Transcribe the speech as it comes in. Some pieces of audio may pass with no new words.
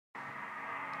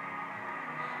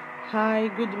Hi,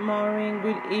 good morning,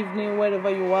 good evening, wherever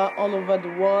you are, all over the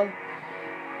world.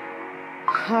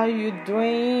 How you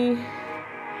doing?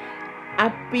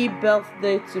 Happy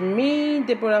birthday to me,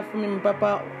 Deborah Fumi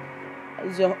Papa.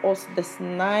 Is your host this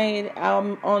night.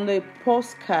 I'm on the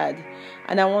postcard,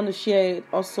 and I want to share it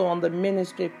also on the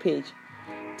ministry page.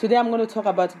 Today I'm going to talk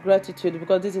about gratitude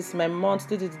because this is my month.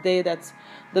 This is the day that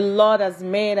the Lord has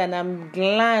made, and I'm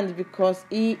glad because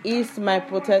He is my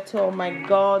protector, my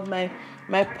God, my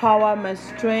power, my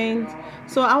strength.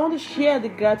 So I want to share the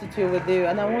gratitude with you,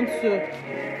 and I want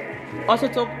to also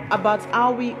talk about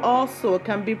how we also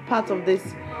can be part of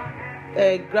this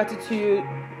gratitude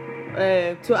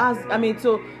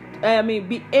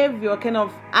behavior, kind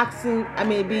of asking.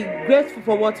 Be grateful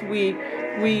for what we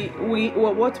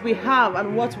have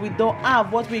and what we don't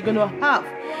have, what we're gonna have.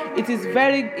 It is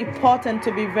very important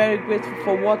to be very grateful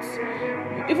for what.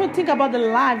 Even think about the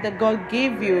life that God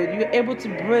gave you. You're able to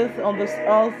breathe on this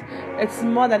earth. It's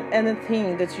more than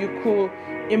anything that you could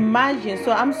imagine.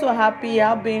 So I'm so happy.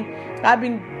 I've been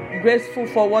grateful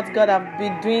for what God have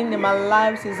been doing in my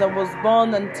life since I was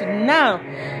born until now,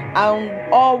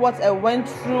 and all what I went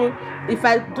through. If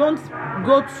I don't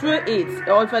go through it,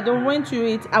 or if I don't went through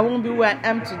it, I won't be where I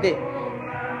am today.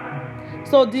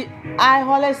 So I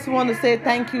always want to say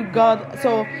thank you, God.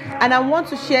 So, and I want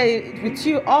to share it with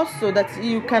you also that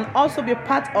you can also be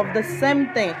part of the same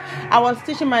thing. I was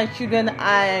teaching my children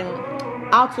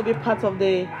how to be part of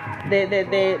the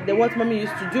what mommy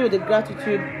used to do, the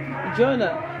gratitude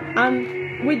journal,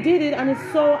 and we did it, and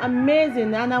it's so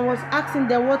amazing. And I was asking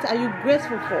them, what are you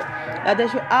grateful for? That they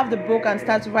should have the book and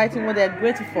start writing what they're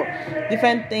grateful for,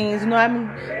 different things.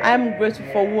 I'm grateful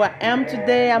for who I am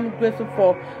today. I'm grateful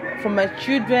for my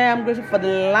children. I'm grateful for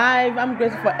the life. I'm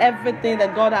grateful for everything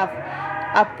that God have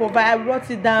provided. I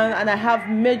wrote it down, and I have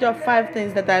major 5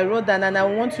 things that I wrote down, and I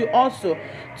want you also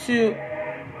to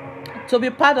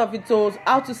be part of it. So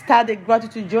how to start a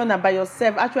gratitude journal by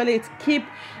yourself. Actually, it keep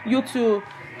you to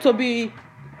be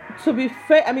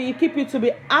fair. It keep you to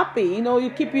be happy. You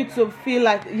keep you to feel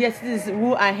like, yes, this is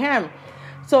who I am.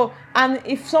 So, and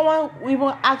if someone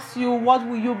even asks you what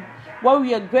we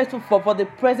are grateful for the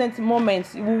present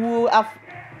moment, do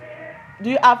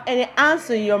you have any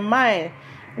answer in your mind?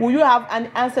 Will you have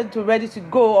an answer ready to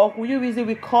go, or will you easily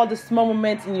recall the small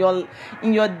moments in your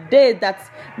day that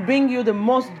bring you the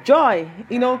most joy?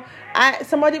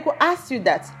 Somebody could ask you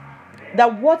that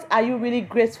what are you really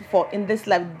grateful for in this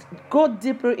life? Go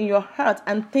deeper in your heart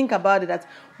and think about it. That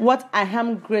what I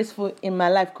am grateful in my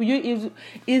life. Could you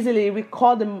easily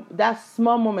recall that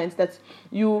small moments that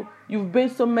you've been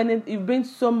so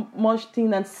much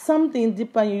thing and something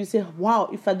deeper, and you say, wow,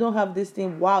 if I don't have this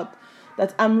thing, wow,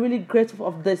 that I'm really grateful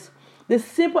of this. The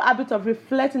simple habit of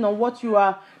reflecting on what you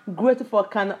are grateful for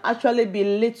can actually be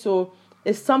little.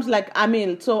 It's something like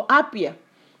so happier,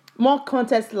 more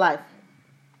content life.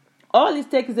 All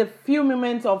it takes is a few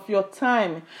moments of your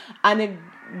time and a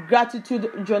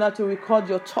gratitude journal to record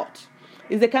your thoughts.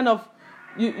 It's the kind of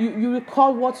you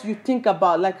recall what you think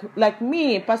about. Like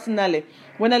me personally,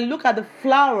 when I look at the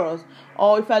flowers,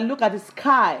 or if I look at the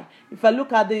sky, if I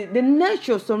look at the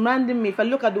nature surrounding me, if I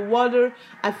look at the water,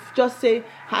 I just say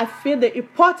I feel the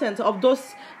importance of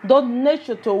those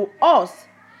nature to us.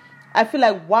 I feel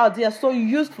like, wow, they are so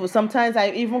useful. Sometimes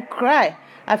I even cry.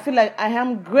 I feel like I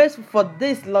am grateful for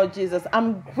this, Lord Jesus.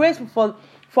 I'm grateful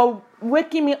for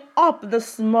waking me up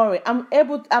this morning. I'm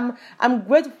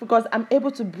grateful because I'm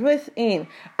able to breathe in,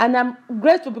 and I'm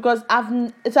grateful because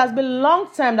it has been a long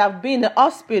time that I've been in the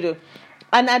hospital,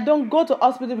 and I don't go to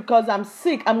hospital because I'm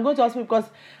sick. I'm going to hospital because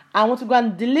I want to go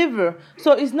and deliver.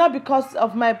 So it's not because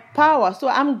of my power. So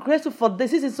I'm grateful for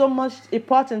this. This is so much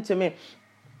important to me.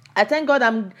 I thank God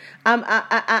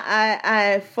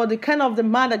I for the kind of the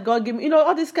man that God gave me.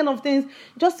 All these kind of things,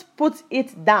 just put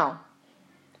it down.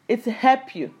 It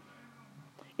helps you.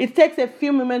 It takes a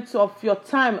few moments of your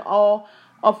time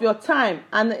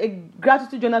and a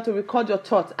gratitude journal to record your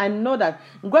thoughts. I know that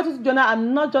gratitude journal are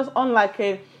not just unlike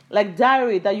like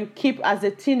diary that you keep as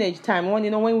a teenage time. When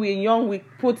we're young,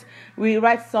 we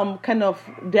write some kind of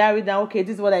diary down. Okay,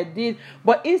 this is what I did.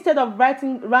 But instead of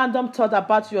writing random thoughts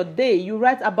about your day, you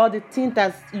write about the things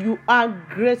that you are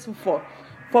grateful for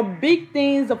big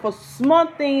things or for small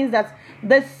things that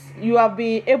you have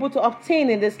been able to obtain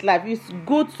in this life. It's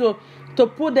good to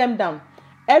put them down.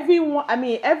 Every one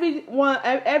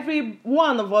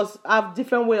of us have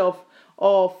different way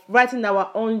of writing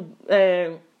our own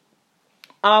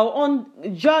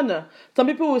journal. Some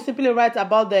people will simply write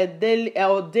about their daily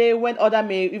or day, when others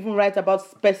may even write about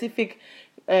specific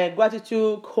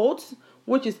gratitude quotes,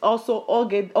 which is also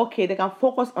okay. They can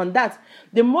focus on that.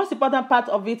 The most important part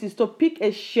of it is to pick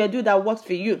a schedule that works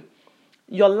for you.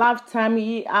 your lifetime.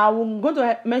 I'm going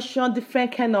to mention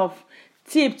different kind of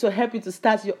tip to help you to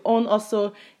start your own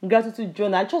also gratitude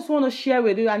journal. I just want to share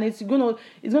with you, and it's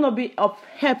gonna be of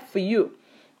help for you.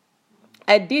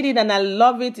 I did it and I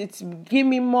love it. It's give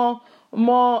me more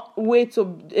way to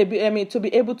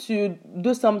be able to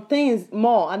do some things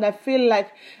more, and I feel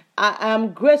like I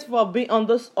am grateful for being on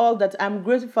this all that I'm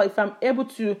grateful for. If I'm able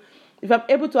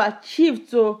to achieve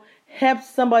to help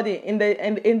somebody in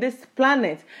this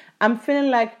planet, I'm feeling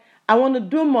like I want to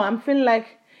do more. I'm feeling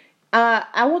like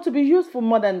I want to be useful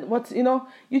more than what,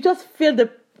 you just feel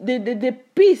the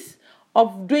peace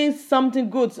of doing something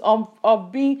good,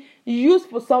 of being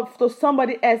useful to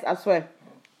somebody else as well.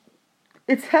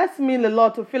 It helps me a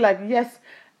lot to feel like, yes,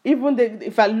 even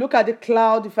if I look at the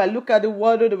cloud, if I look at the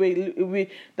water that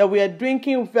we are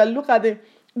drinking, if I look at the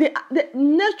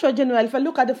nature generally, if I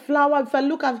look at the flower, if I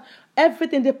look at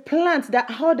everything, the plants,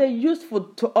 how they're useful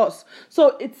to us.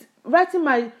 So it's writing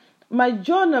my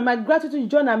journal, my gratitude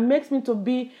journal makes me to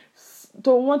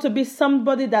want to be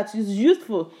somebody that is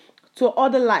useful to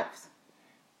other lives.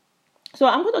 So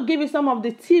I'm going to give you some of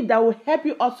the tips that will help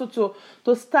you also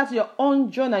to start your own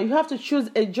journal. You have to choose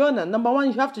a journal. Number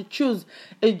one, you have to choose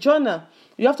a journal.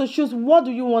 You have to choose what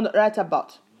do you want to write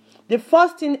about. The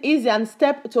first thing, easy and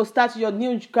step to start your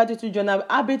new gratitude journal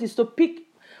habit is to pick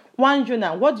one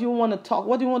journal. What do you want to talk?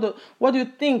 What do you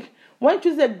think? When you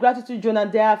choose a gratitude journal,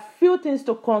 there are few things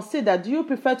to consider. Do you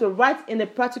prefer to write in a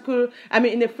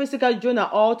physical journal,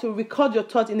 or to record your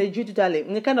thoughts in a digitally?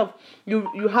 In the kind of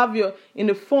you have in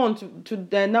the phone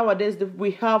nowadays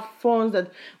we have phones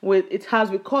that it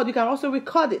has record. You can also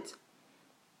record it.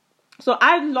 So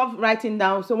I love writing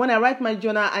down. So when I write my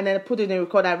journal and then I put it in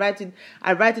record, I write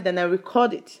it and I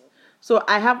record it. So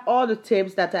I have all the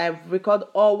tapes that I've recorded,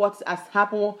 all what has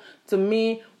happened to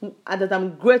me, and that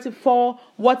I'm grateful for,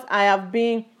 what I have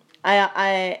been,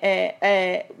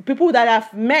 people that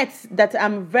I've met that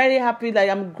I'm very happy, that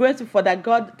I'm grateful for, that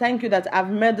God, thank you that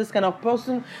I've met this kind of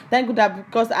person. Thank you that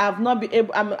because I have not been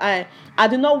able, I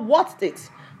did not want it,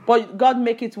 but God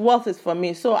make it worth it for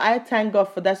me. So I thank God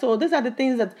for that. So these are the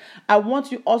things that I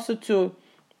want you also to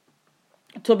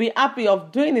be happy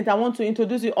of doing it. I want to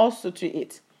introduce you also to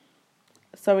it.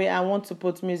 Sorry, I want to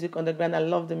put music on the ground. I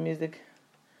love the music.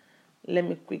 Let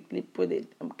me quickly put it.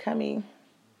 I'm coming.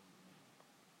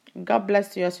 God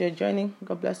bless you as you're joining.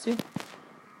 God bless you.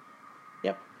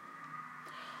 Yep.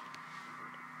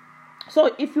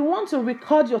 So if you want to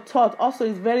record your thought, also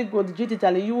it's very good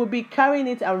digitally. You will be carrying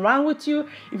it around with you.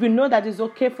 If you know that it's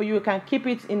okay for you, you can keep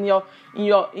it in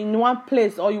one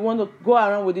place, or you want to go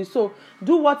around with it. So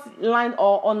do what line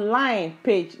or online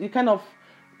page. You kind of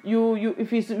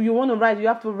if you want to write, you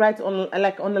have to write on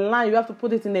the line. You have to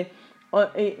put it in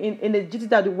the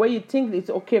digital the way you think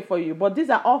it's okay for you. But these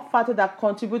are all factors that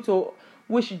contribute to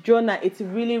which journal it's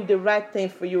really the right thing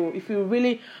for you. If you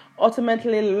really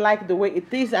ultimately like the way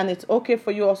it is and it's okay for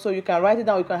you, also you can write it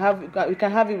down. You can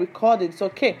have it recorded. It's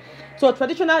okay. So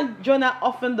traditional journal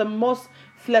often the most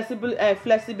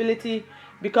flexibility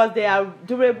because they are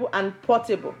durable and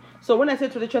portable. So when I say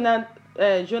traditional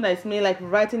journal, it's me like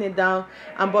writing it down,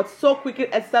 but so quickly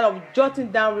instead of jotting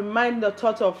down, remind the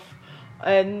thought of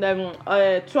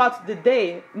throughout the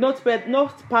day.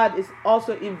 Notepad is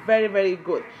also very, very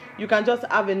good. You can just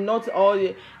have a note or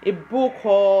a book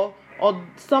or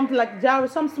something like that.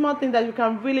 Some small thing that you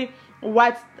can really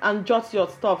write and jot your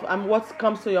stuff and what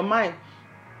comes to your mind.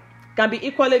 Can be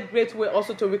equally great way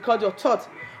also to record your thoughts.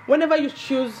 Whenever you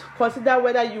choose, consider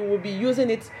whether you will be using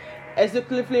it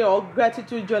executively or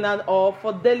gratitude journal or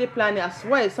for daily planning as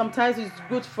well. Sometimes it's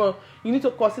good you need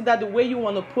to consider the way you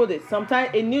want to put it.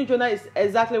 Sometimes a new journal is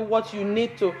exactly what you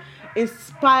need to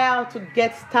inspire to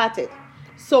get started.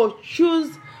 So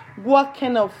choose what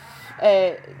kind of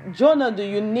journal do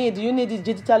you need. Do you need it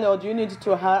digitally, or do you need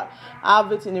to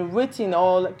have it in a written,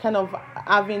 or kind of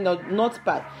having a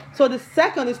notepad? So the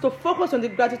second is to focus on the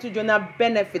gratitude journal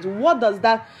benefit. What does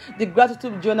the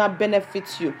gratitude journal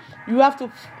benefit you?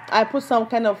 I put some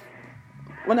kind of,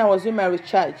 when I was doing my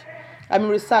research.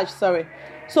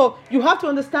 So you have to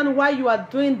understand why you are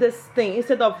doing this thing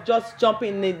instead of just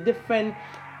jumping in a different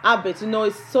habit.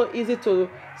 It's so easy to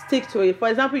stick to it. For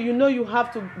example, you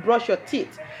have to brush your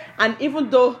teeth, and even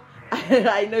though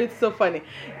I know it's so funny,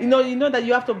 you know that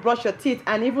you have to brush your teeth,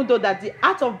 and even though that the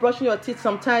act of brushing your teeth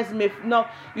sometimes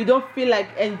you don't feel like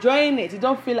enjoying it, you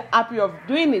don't feel happy of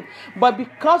doing it, but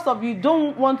because of you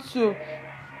don't want your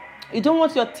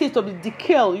teeth to be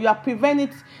decayed, you're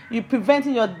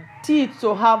preventing your teeth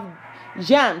to have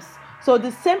germs. So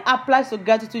the same applies to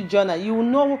gratitude journal. You will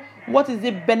know what is the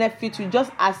benefit to,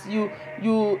 just as you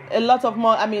a lot of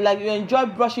more. You enjoy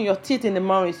brushing your teeth in the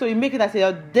morning, so you make it as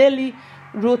your daily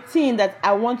routine that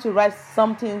I want to write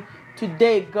something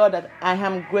today, God, that I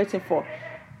am grateful for.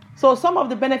 So some of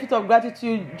the benefits of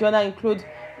gratitude journal include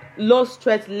low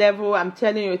stress level. I'm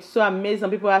telling you, it's so amazing.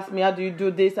 People ask me, how do you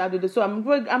do this? How do you do this? So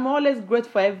I'm always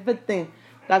grateful for everything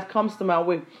that comes to my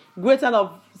way. Great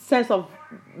sense of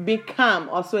being calm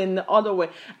also in the other way.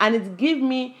 And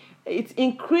it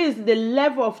increased the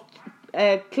level of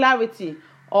clarity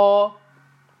or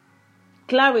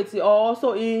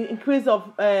also increase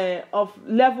of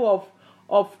level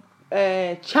of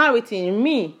charity in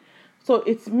me. So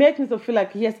it makes me to feel like,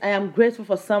 yes, I am grateful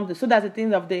for something. So that's the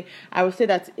thing I would say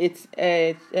that it's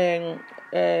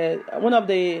one of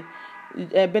the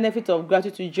benefits of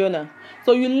gratitude journal.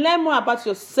 So you learn more about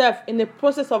yourself in the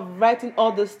process of writing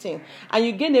all these things, and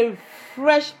you gain a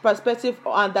fresh perspective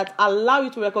and that allow you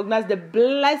to recognize the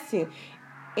blessing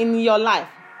in your life.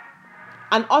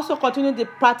 And also continue the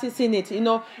practicing it.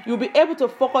 You'll be able to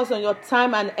focus on your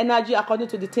time and energy according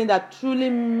to the thing that truly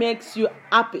makes you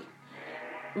happy.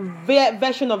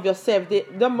 Version of yourself.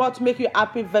 What make you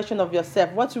happy version of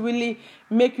yourself. What really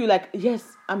make you like,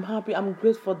 yes, I'm happy, I'm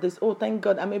grateful for this. Oh, thank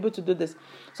God, I'm able to do this.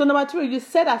 So number 3, you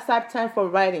set aside time for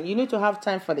writing. You need to have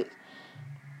time for this.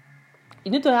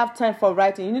 You need to have time for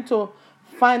writing. You need to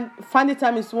find the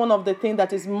time is one of the things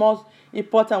that is most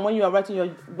important when you are writing your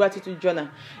gratitude journal.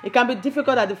 It can be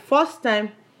difficult at the first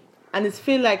time, and it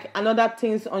feel like another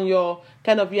things on your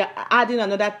you're adding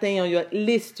another thing on your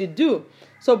list to do.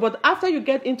 So, but after you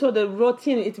get into the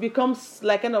routine, it becomes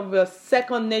like your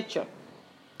second nature.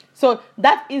 So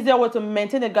that easier way to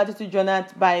maintain a gratitude journal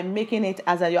by making it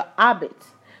as your habit.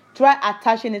 Try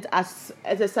attaching it as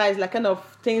exercise, like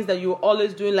things that you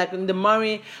always do. Like in the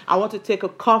morning, I want to take a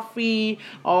coffee,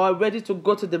 or ready to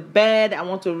go to the bed. I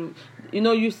want to,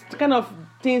 use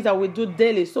things that we do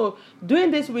daily. So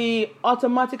doing this will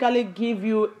automatically give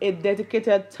you a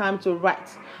dedicated time to write.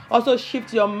 Also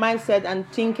shift your mindset and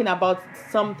thinking about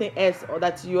something else, or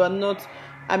that you are not,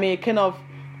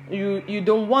 you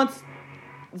don't want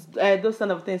those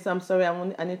kind of things. I'm sorry,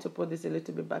 I need to put this a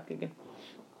little bit back again.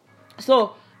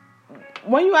 So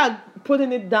when you are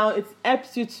putting it down, it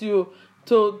helps you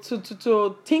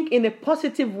to think in a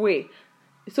positive way.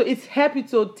 So it helps you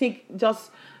to think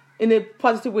just in a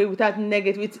positive way without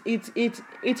negative.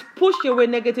 It pushes away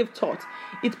negative thoughts.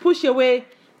 It pushes away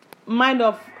mind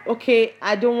of, okay,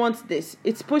 I don't want this.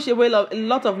 It pushes away a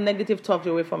lot of negative thoughts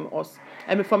away from us.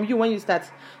 From you when you start.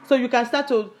 So you can start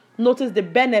to notice the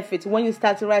benefit when you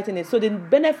start writing it. So the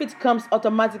benefit comes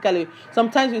automatically.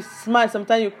 Sometimes you smile,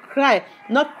 sometimes you cry.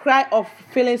 Not cry of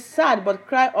feeling sad, but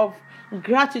cry of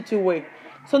gratitude way.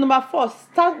 So number 4,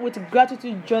 start with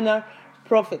gratitude journal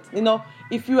profit.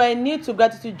 If you are new to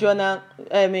gratitude journal,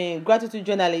 gratitude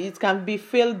journaling, it can be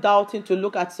feel doubting to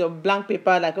look at your blank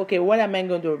paper like, okay, what am I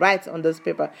going to write on this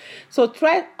paper? So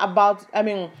try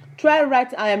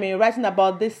writing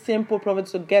about this simple profit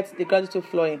to get the gratitude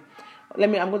flowing.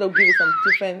 I'm going to give you some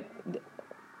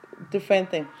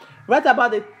different thing. Write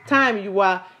about the time you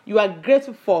are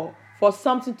grateful for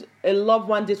something a loved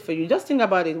one did for you. Just think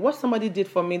about it. What somebody did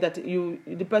for me that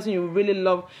the person you really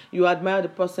love, you admire the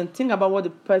person. Think about what the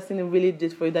person really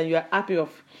did for you that you are happy of.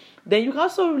 Then you can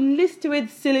also list with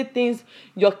silly things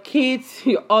your kids,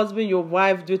 your husband, your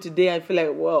wife do today. I feel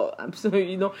like, well, I'm so,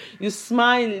 you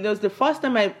smile. It was the first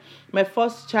time my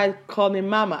first child called me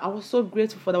mama. I was so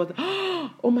grateful for that.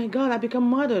 Oh my God, I became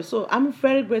mother. So I'm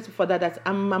very grateful for that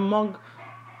I'm a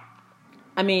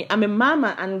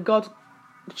mama and God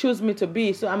chose me to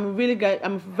be. So I'm very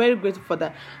grateful for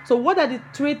that. So what are the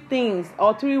 3 things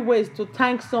or 3 ways to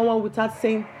thank someone without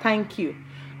saying thank you?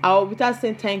 Or without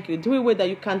saying thank you? 3 ways that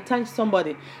you can thank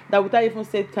somebody that without even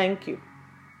saying thank you.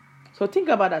 So think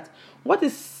about that. What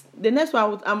is the next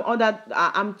one?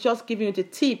 I'm just giving you the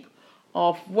tip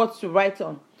of what to write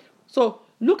on. So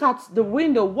look at the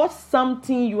window. What's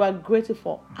something you are grateful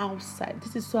for outside?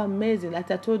 This is so amazing. Like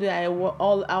I told you, I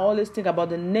always think about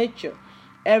the nature.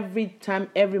 Every time,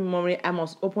 every morning, I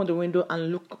must open the window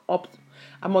and look up.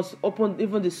 I must open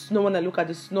even the snow. When I look at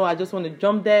the snow, I just want to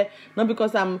jump there. Not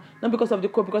because of the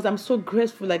cold, because I'm so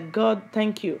grateful. Like, God,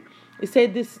 thank you. He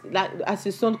said this, like, as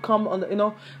His Son come on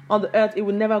the earth, it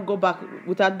will never go back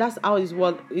without. That's how His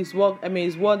word is.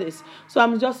 So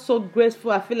I'm just so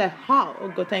grateful. I feel like,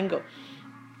 oh God, thank God.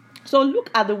 So look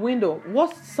at the window.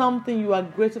 What's something you are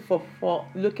grateful for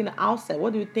looking outside?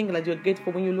 What do you think that you're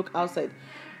grateful when you look outside?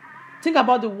 Think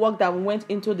about the work that went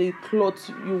into the clothes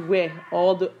you wear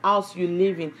or the house you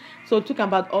live in. So think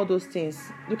about all those things.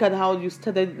 Look at how you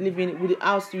started living with the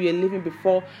house you were living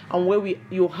before and where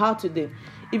you are today.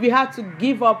 If you had to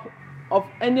give up of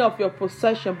any of your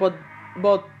possession,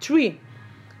 but 3,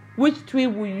 Which tree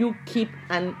will you keep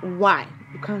and why?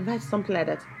 You can write something like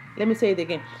that. Let me say it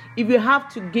again. If you have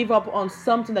to give up on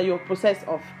something that you're possessed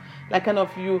of, like kind of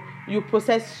your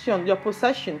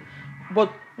possession,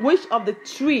 but which of the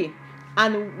three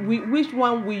and which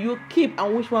one will you keep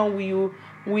and which one will you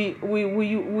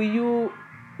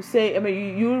say,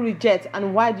 you reject,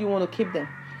 and why do you want to keep them?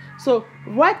 So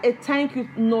write a thank you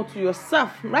note to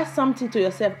yourself. Write something to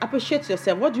yourself. Appreciate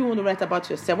yourself. What do you want to write about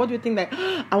yourself? What do you think that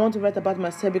I want to write about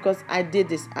myself because I did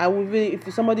this? I will really,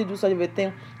 if somebody do such a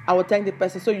thing, I will thank the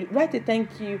person. So you write a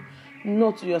thank you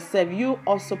note to yourself. You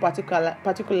also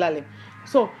particularly.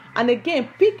 So, and again,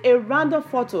 pick a random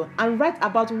photo and write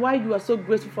about why you are so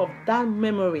grateful for that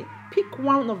memory. Pick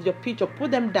one of your pictures,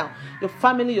 put them down. Your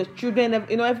family, your children,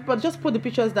 everybody, just put the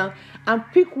pictures down and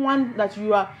pick one that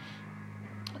you are.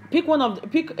 Pick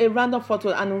a random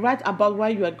photo and write about why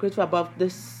you are grateful about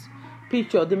this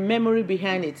picture, the memory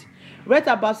behind it. Write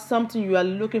about something you are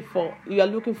looking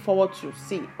forward to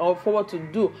see, or forward to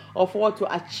do, or forward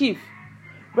to achieve.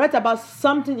 Write about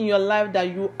something in your life that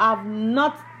you have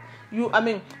not.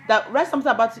 Write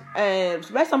something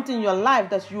in your life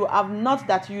that you have not,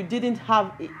 that you didn't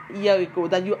have a year ago,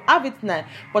 that you have it now,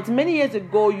 but many years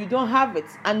ago you don't have it,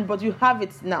 but you have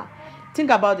it now. Think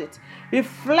about it.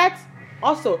 Reflect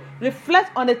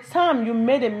on the time you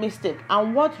made a mistake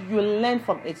and what you learned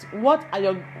from it. What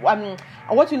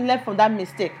you learned from that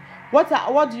mistake? What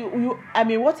are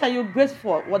you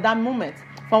grateful for that moment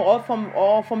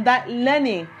from that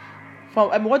learning?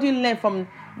 What do you learn from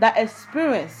that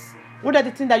experience? What are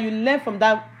the things that you learn from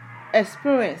that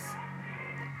experience?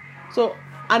 So,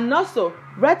 and also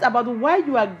write about why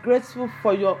you are grateful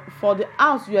for the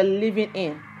house you are living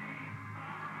in.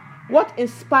 What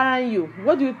inspired you?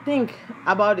 What do you think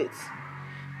about it?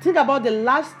 Think about the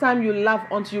last time you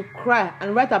laughed until you cry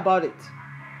and write about it.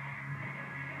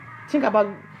 Think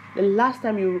about the last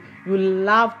time you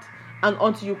laughed and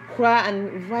until you cry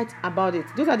and write about it.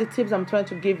 Those are the tips I'm trying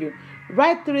to give you.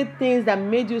 Write 3 things that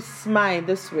made you smile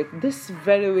this week. This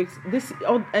very week, this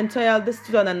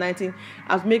 2019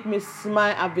 has made me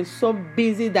smile. I've been so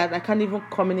busy that I can't even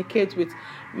communicate with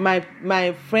my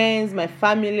friends, my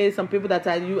family, some people that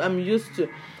I'm used to.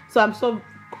 So I'm so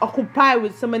occupied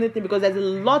with so many things because there's a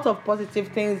lot of positive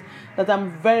things that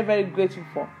I'm very, very grateful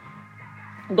for.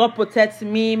 God protects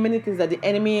me, many things that the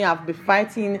enemy have been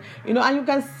fighting, and you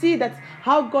can see that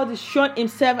how God is showing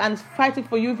himself and fighting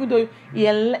for you, even though he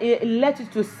let you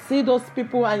to see those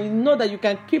people, and you know that you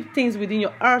can keep things within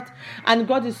your heart, and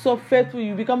God is so faithful,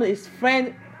 you become his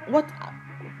friend.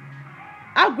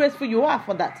 How grateful you are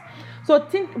for that. So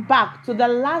think back to the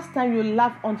last time you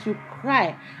laughed until you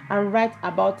cry and write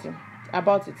about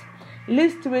it.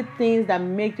 List 3 things that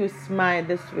make you smile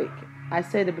this week. I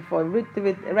said it before.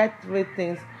 Write 3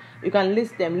 things. You can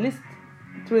list them. List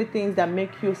 3 things that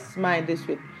make you smile this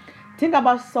week. Think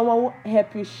about someone who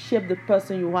helped you shape the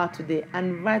person you are today,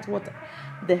 and write what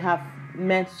they have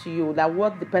meant to you, like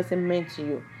what the person meant to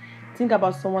you. Think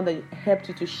about someone that helped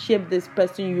you to shape this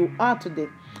person you are today,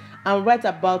 and write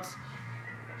about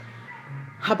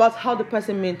how the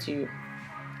person meant to you.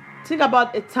 Think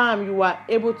about a time you were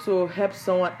able to help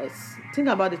someone else. Think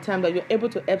about the time that you're able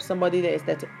to help somebody else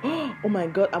that, oh my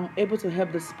God, I'm able to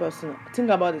help this person. Think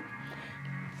about it.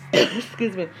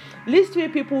 Excuse me. List 3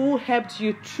 people who helped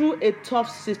you through a tough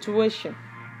situation.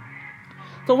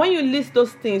 So when you list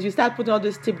those things, you start putting all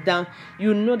these tips down,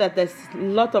 you know that there's a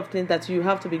lot of things that you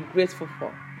have to be grateful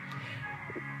for.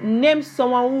 Name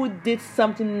someone who did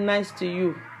something nice to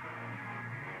you.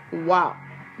 Wow.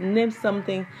 Name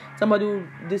somebody who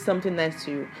did something nice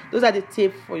to you. Those are the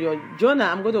tips for your journal.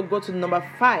 I'm going to go to number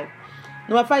 5.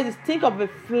 Number 5 is think of a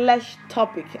fresh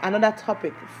topic, another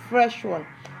topic, fresh one.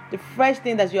 The fresh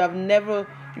thing that you haven't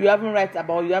write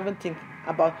about, you haven't think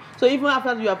about. So even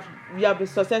after you have been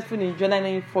successful in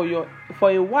journaling for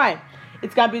a while,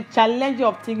 it can be challenging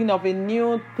of thinking of a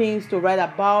new things to write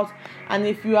about. And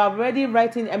if you are already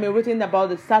written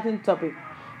about a certain topic,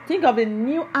 think of a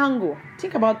new angle.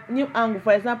 Think about new angle.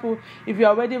 For example, if you're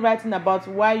already writing about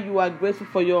why you are grateful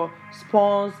for your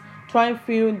spouse, try and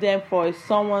feel them for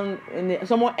someone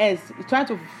else. Trying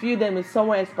to feel them in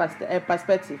someone else's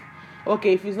perspective.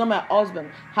 Okay, if it's not my husband,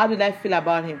 how did I feel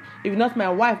about him? If not my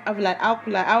wife, I feel like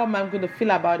how am I going to feel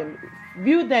about him?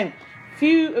 View them.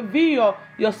 View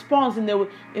your spouse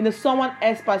in a someone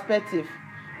else's perspective.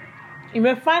 You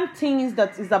may find things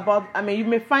that is about. You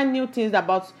may find new things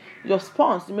about your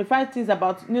spouse. You may find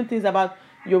new things about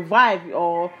your wife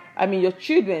or your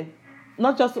children,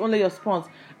 not just only your spouse.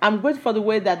 I'm grateful for the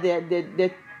way that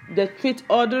they treat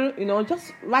others.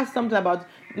 Just write something about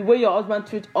the way your husband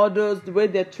treats others, the way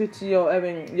they treat your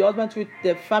husband treat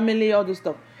their family, all this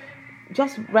stuff.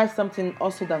 just write something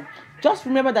also down. Just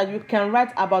remember that you can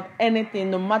write about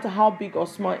anything, no matter how big or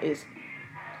small it is.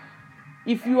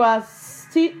 If you are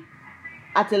still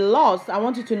at a loss, I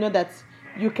want you to know that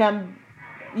you can.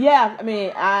 Here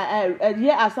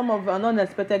are some of an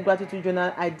unexpected gratitude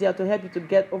journal idea to help you to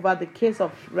get over the case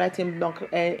of writing blank.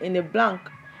 In a blank,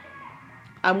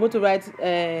 I'm going to write.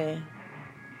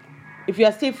 If you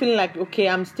are still feeling like, okay,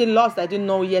 I'm still lost, I didn't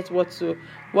know yet what to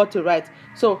write.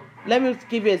 So let me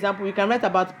give you an example. You can write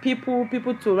about people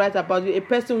to write about a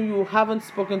person you haven't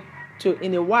spoken to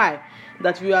in a while,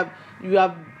 that you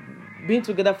have been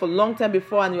together for a long time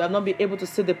before, and you have not been able to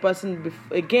see the person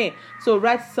again. So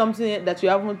write something that you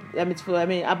haven't.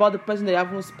 About the person that you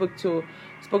haven't spoken to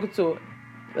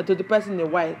the person in a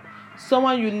while.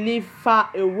 Someone you live far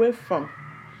away from.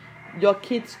 Your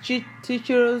kids,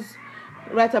 teachers.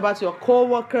 Write about your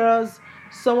co-workers.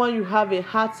 Someone you have a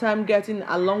hard time getting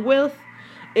along with.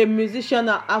 A musician,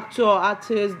 or actor, or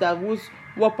artist that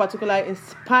what particularly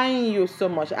inspiring you so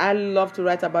much. I love to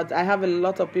write about. I have a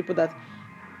lot of people that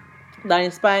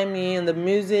inspire me in the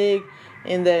music,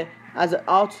 as an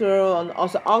author, and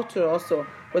also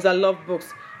because I love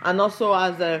books, and also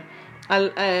as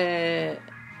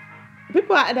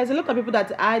people. There's a lot of people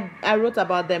that I wrote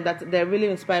about them that they really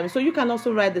inspire me. So you can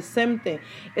also write the same thing.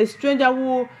 A stranger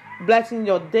who brighten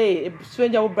your day. A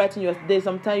stranger will brighten your day.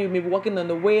 Sometimes you may be walking on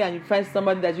the way and you find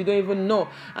somebody that you don't even know.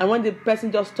 And when the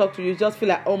person just talks to you, you just feel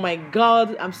like, oh my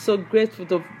God, I'm so grateful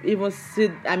to even see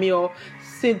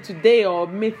today or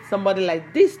meet somebody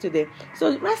like this today.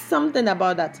 So write something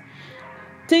about that.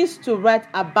 Things to write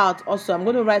about also. I'm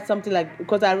going to write something like,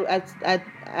 because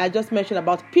I just mentioned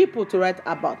about people to write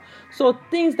about. So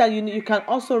things that you can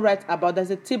also write about.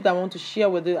 There's a tip that I want to share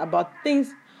with you about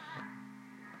things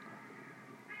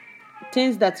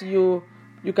that you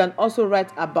can also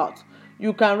write about.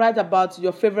 You can write about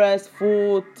your favorite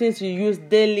food, things you use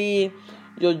daily,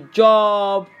 your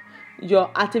job,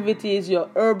 your activities, your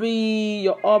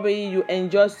hobby you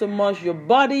enjoy so much, your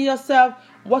body yourself.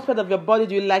 What part of your body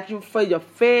do you like? For your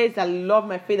face. I love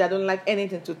my face. I don't like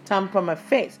anything to tamper my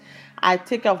face. I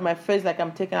take care of my face like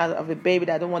I'm taking out of a baby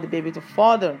that I don't want the baby to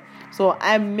fall down. So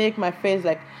I make my face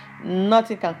like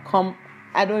nothing can come.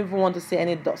 I don't even want to see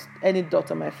any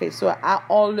dot on my face. So I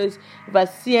always, if I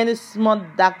see any small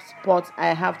dark spots, I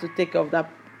have to take care of that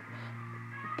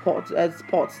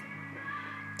spots.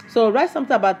 So write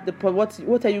something about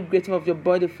what are you grateful of your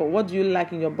body for? What do you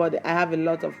like in your body? I have a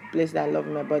lot of places that I love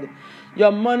in my body.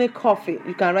 Your morning coffee.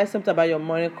 You can write something about your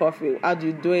morning coffee. How do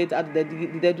you do it?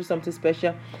 Did they do something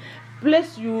special?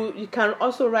 Place you can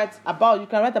also write about. You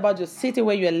can write about your city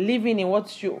where you are living in.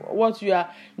 What you are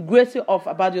grateful of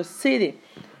about your city.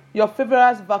 Your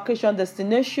favorite vacation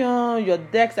destination, your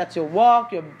desk at your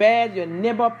work, your bed, your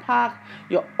neighbor park,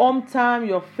 your hometown,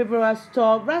 your favorite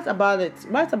store. Write about it.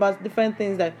 Write about different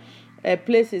things that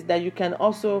places that you can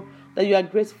also that you are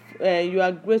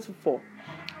grateful for.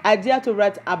 Idea to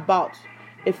write about: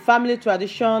 a family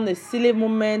tradition, a silly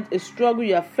moment, a struggle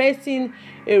you are facing,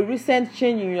 a recent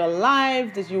change in your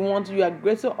life that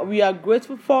we are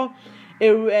grateful for.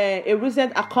 A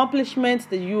recent accomplishment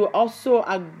that you also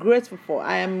are grateful for.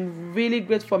 I am really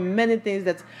grateful for many things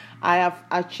that I have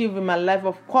achieved in my life.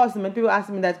 Of course, many people ask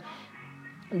me that,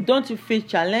 don't you feel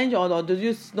challenged, or do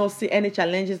you not see any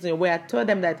challenges in your way? I told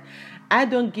them that I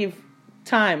don't give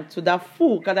time to that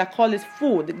fool, because I call it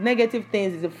fool. The negative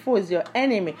things is the fool is your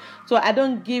enemy. So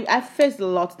I face a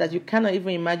lot that you cannot even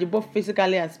imagine, both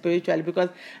physically and spiritually, because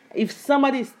if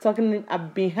somebody is talking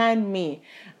behind me,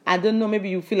 I don't know, maybe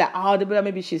you feel like,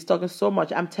 maybe she's talking so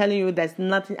much. I'm telling you, there's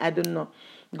nothing I don't know.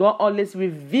 God always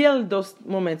reveal those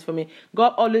moments for me.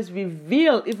 God always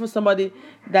reveal even somebody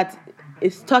that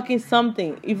is talking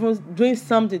something, even doing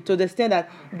something, to the extent that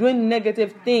doing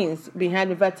negative things behind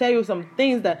me. If I tell you some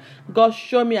things that God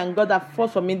showed me and God have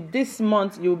fought for me this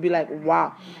month, you'll be like,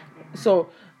 wow. So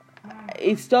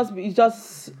it's just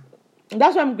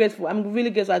that's why I'm grateful. I'm really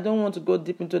grateful. I don't want to go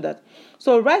deep into that.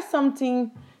 So write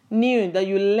something new that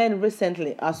you learned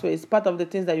recently as well. It's part of the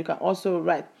things that you can also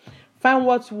write. Find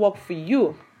what worked for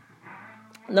you.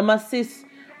 Number 6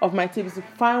 of my tips is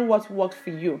find what worked for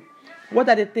you. What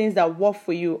are the things that work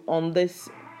for you on this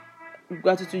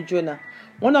gratitude journal?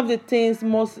 One of the things,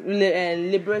 most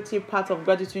liberating part of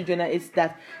gratitude journal is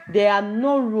that there are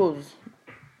no rules.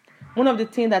 One of the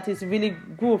things that is really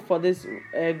good for this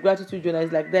gratitude journal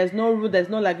is like there's no rule. There's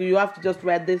no like you have to just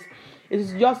write this.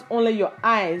 It's just only your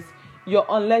eyes.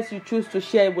 Unless you choose to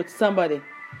share it with somebody.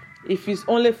 if it's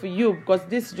only for you, because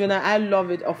this journal, I love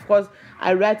it. Of course,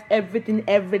 I write everything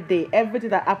every day,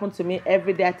 everything that happened to me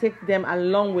every day. I take them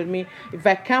along with me. If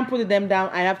I can't put them down,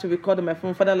 I have to record on my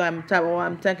phone. Father Lord,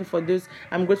 I'm thankful for this.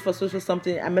 I'm grateful for social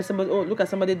something. I met somebody. Oh, look at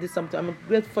somebody did something. I'm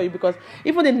grateful for you, because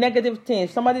even the negative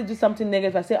things, somebody do something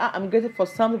negative, I say, I'm grateful for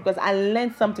something because I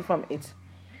learned something from it.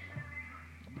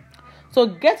 So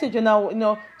get a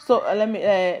journal, So let me.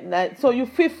 So you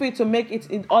feel free to make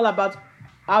it all about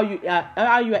how you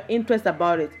are interested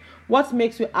about it. What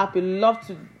makes you happy? Love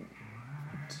to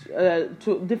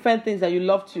different things that you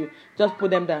love to just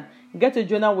put them down. Get a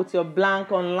journal with your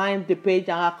blank online the page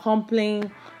and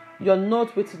accompanying your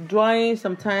note with drawing.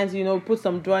 Sometimes put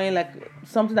some drawing, like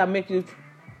something that makes you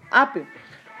happy.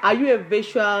 Are you a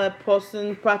visual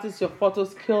person? Practice your photo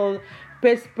skill.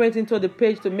 Print into the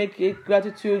page to make a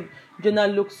gratitude journal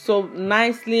look so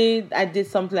nicely. I did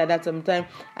something like that sometimes.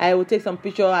 I will take some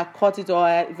picture, I cut it, or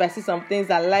if I see some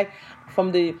things I like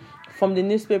from the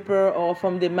newspaper or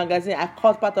from the magazine, I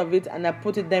cut part of it and I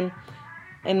put it them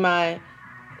in my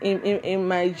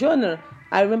journal.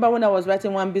 I remember when I was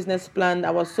writing one business plan, I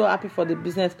was so happy for the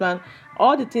business plan.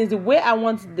 All the things, the way I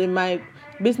want my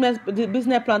business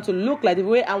plan to look like, the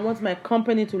way I want my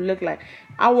company to look like,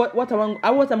 what I'm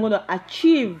going to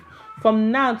achieve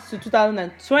from now to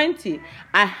 2020.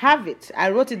 I have it. I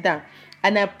wrote it down,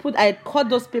 and I cut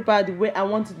those papers the way I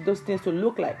wanted those things to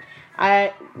look like.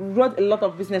 I wrote a lot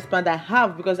of business plans that I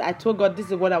have, because I told God, this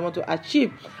is what I want to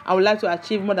achieve. I would like to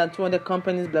achieve more than 200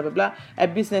 companies, blah, blah, blah,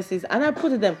 businesses, and I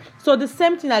put them. So the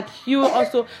same thing like you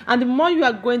also, and the more you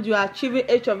are achieving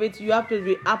each of it, you have to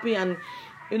be happy, and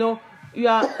you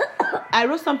are. I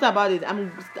wrote something about it.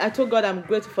 I told God I'm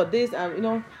grateful for this,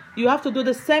 and you have to do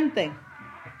the same thing.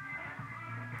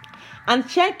 And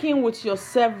check in with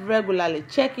yourself regularly.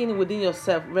 Check in within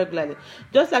yourself regularly.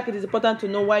 Just like it is important to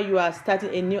know why you are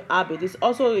starting a new habit, it's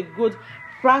also a good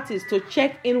practice to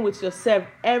check in with yourself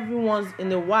every once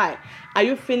in a while. Are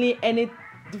you feeling any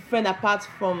different apart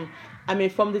from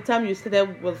the time you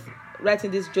started with writing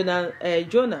this journal? A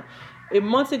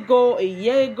month ago, a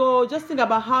year ago? Just think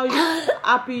about how you're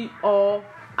happy, or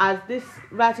as this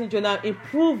writing journal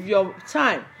improve your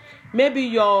time. Maybe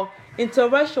your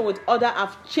interaction with others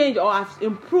have changed or have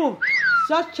improved.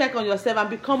 Just check on yourself and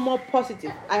become more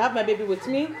positive. I have my baby with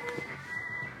me.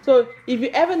 So if you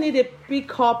ever need a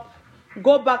pickup,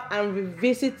 go back and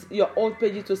revisit your old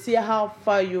pages to see how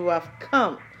far you have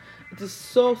come. It is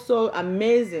so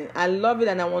amazing. I love it,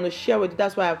 and I want to share with you.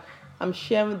 That's why I'm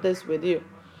sharing this with you.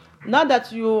 Now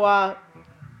that you are,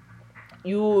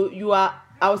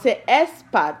 I would say,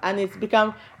 expert, and it's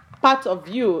become part of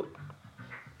you,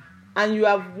 and you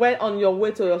have went on your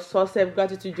way to your success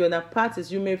gratitude journal practice,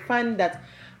 you may find that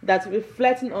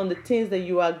reflecting on the things that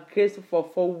you are grateful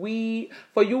for you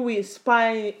we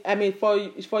inspire. For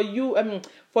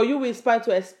you we inspire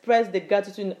to express the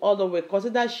gratitude in other ways.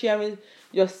 Consider sharing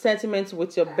your sentiments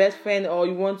with your best friend, or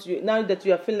now that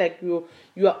you are feeling like you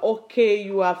are okay,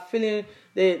 you are feeling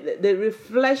the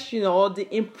reflection or the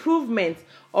improvement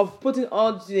of putting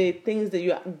all the things that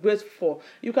you are grateful for.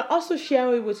 You can also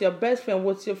share it with your best friend,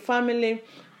 with your family,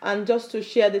 and just to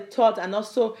share the thought, and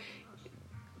also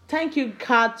thank you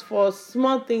cards for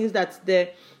small things that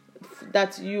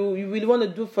you really want to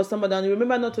do for somebody. And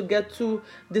remember not to get too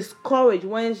discouraged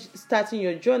when starting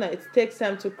your journal. It takes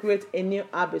time to create a new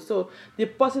habit. So the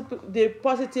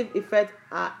positive effects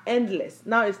are endless.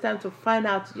 Now it's time to find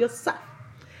out yourself.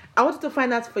 I want you to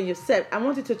find out for yourself. I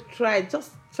want you to try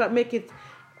make it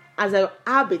as a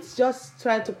habit. Just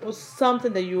try to put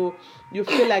something that you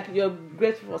feel like you're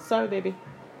grateful for. Sorry, baby.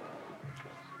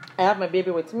 I have my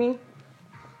baby with me.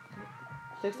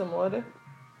 Take some water.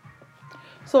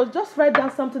 So just write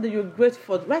down something that you're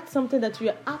grateful for. Write something that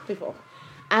you're happy for.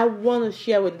 I want to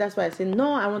share with you. That's why I say,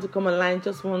 no, I want to come online.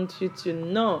 Just want you to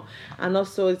know. And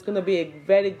also, it's going to be a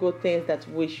very good thing that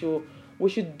we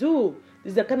should do.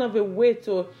 It's a kind of a way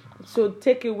to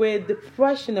take away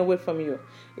depression away from you.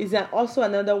 It's also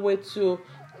another way to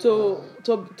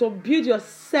build your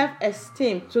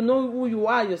self-esteem, to know who you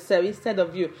are yourself instead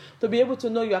of you, to be able to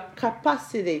know your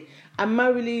capacity. Am I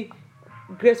really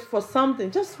grateful for something?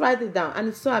 Just write it down, and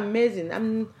it's so amazing.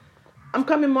 I'm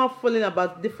coming more fully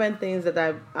about different things that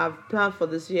I've planned for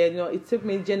this year. It took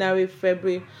me January,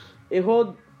 February,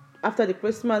 after the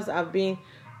Christmas. I've been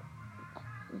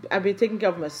taking care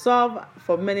of myself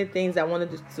for many things I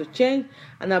wanted to change,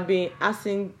 and I've been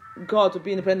asking God to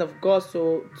be in the presence of God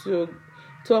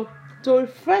to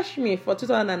refresh me for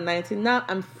 2019. Now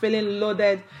I'm feeling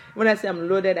loaded. When I say I'm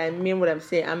loaded, I mean what I'm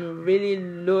saying. I'm really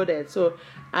loaded. So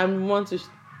I want to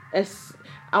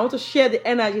share the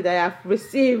energy that I've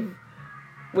received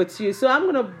with you. So I'm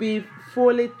going to be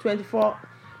fully 24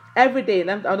 every day. I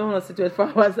don't want to say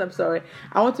 24 hours. I'm sorry.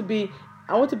 I want to be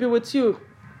with you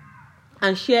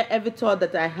and share every thought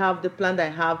that I have, the plan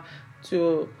that I have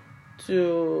to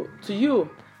you.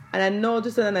 And I know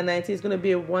 2019 is going to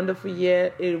be a wonderful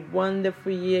year.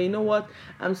 You know what?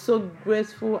 I'm so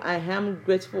grateful. I am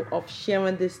grateful of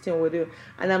sharing this thing with you.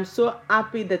 And I'm so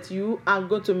happy that you are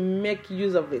going to make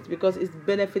use of it, because it's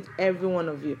benefit every one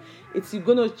of you. It's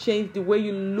going to change the way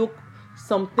you look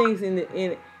some things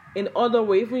in other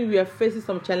way. Even if you are facing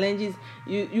some challenges,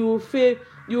 you will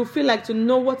feel like to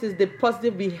know what is the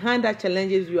positive behind that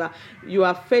challenges you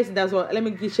are facing. That's what. Let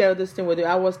me share this thing with you.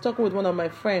 I was talking with one of my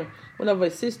friends, one of my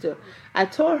sister. I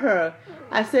told her,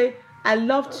 I say, I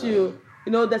love to,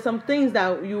 there's some things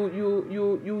that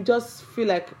you just feel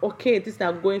like, okay, this is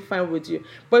not going fine with you.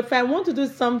 But if I want to do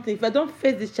something, if I don't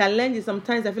face the challenges,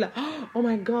 sometimes I feel like, oh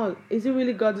my God, is it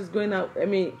really God is going out? I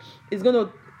mean,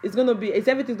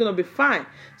 everything's gonna be fine.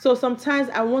 So sometimes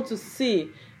I want to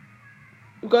see.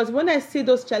 Because when I see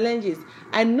those challenges,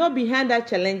 I know behind that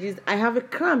challenges, I have a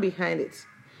crown behind it.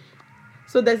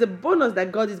 So there's a bonus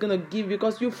that God is going to give,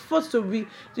 because you forced to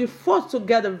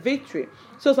get a victory.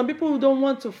 So some people who don't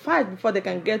want to fight before they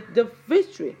can get the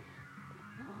victory.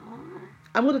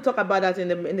 I'm going to talk about that in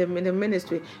the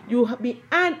ministry. You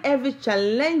behind every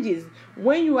challenges,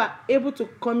 when you are able to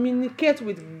communicate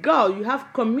with God, you have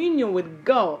communion with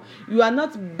God. You are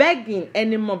not begging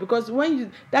anymore, because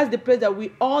that's the place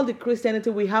that all the Christianity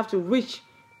we have to reach.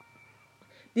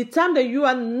 The time that you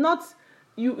are not,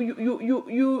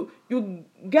 you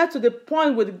get to the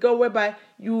point with God whereby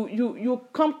you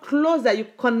come closer, you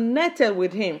connected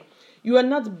with Him. You are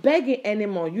not begging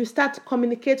anymore. You start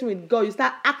communicating with God. You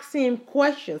start asking Him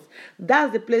questions.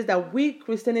 That's the place that we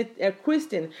Christian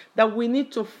that we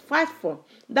need to fight for.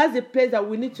 That's the place that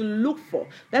we need to look for.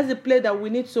 That's the place that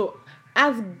we need to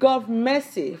ask God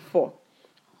mercy for.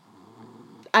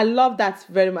 I love that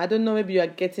very much. I don't know, maybe you are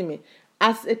getting me.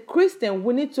 As a Christian,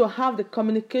 we need to have the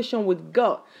communication with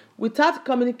God. Without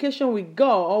communication with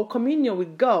God or communion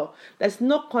with God, there's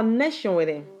no connection with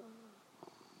Him.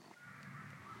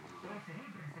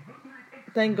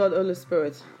 Thank God, Holy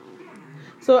Spirit.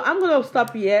 So I'm going to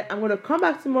stop here. I'm going to come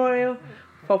back tomorrow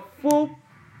for full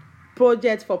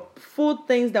projects, for full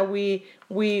things that we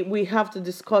have to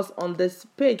discuss on this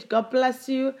page. God bless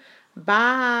you.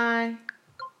 Bye.